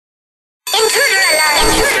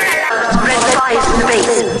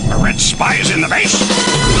Red spies in the base.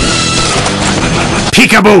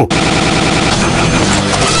 Peekaboo!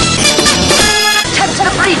 Touch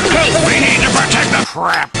the briefcase. We need to protect the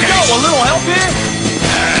crap case. Yo, a little help here?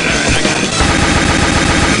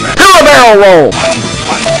 Do a barrel roll!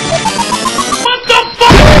 What the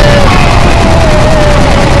fuck?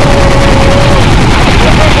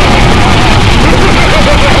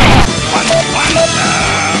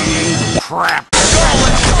 Crap.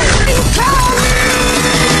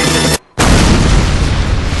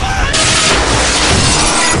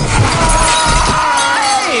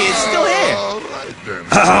 Hey, it's still here.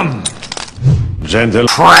 Gentle.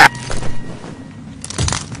 Crap.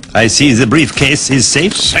 I see the briefcase is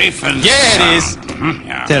safe. Safe and Yeah, it is. sound.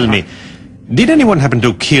 Yeah. Tell me, did anyone happen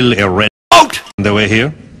to kill a red Out! on the way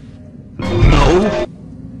here? No.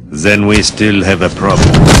 Then we still have a problem.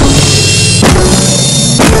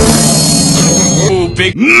 Ooh,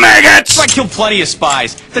 big Maggots! I killed plenty of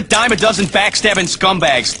spies. The dime a dozen backstabbing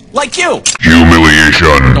scumbags. Like you.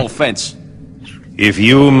 Humiliation. No offense. If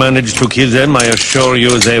you managed to kill them, I assure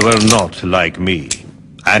you they were not like me.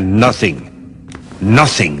 And nothing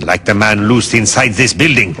like the man loosed inside this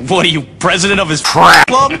building. What are you, president of his Crap.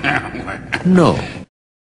 club? No.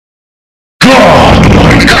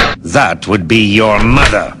 That would be your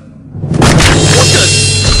mother.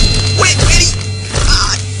 What the? Wait.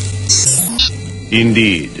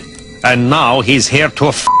 Indeed. And now he's here to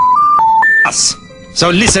us. So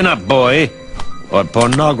listen up, boy. Or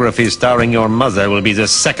pornography starring your mother will be the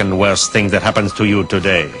second worst thing that happens to you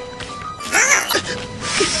today.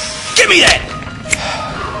 Give me that!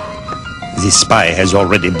 The spy has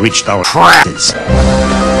already breached our Crap. trust.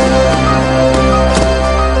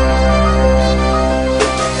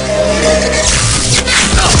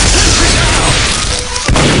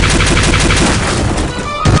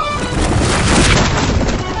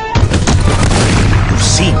 You've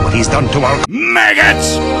seen what he's done to our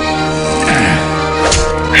Maggots!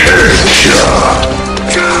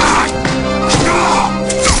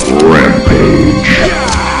 Rampage.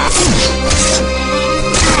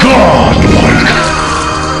 Godlike.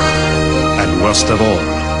 And worst of all,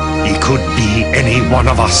 he could be any one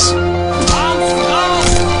of us.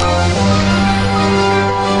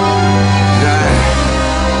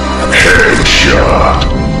 Headshot.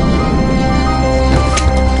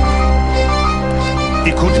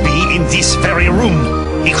 He could be in this very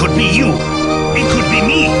room. He could be you. It could be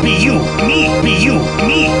me, be you, me, be you,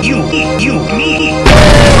 me, you, me.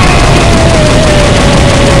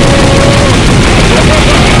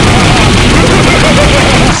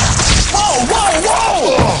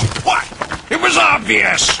 Whoa! What? It was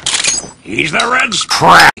obvious. He's the Red's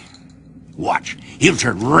crap. Watch. He'll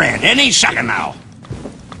turn red any second now.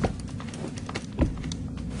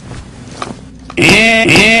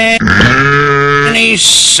 Any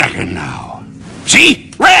second now.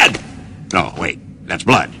 See? Red! No, wait. That's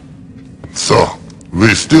blood. So, we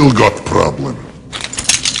still got problem.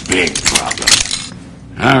 Big problem.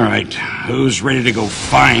 All right. Who's ready to go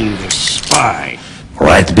find this spy?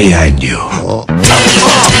 Right behind you.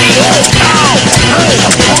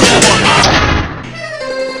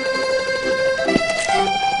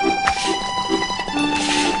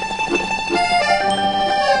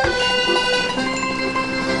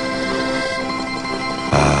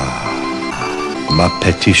 Ma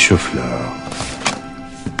petite chou-fleur.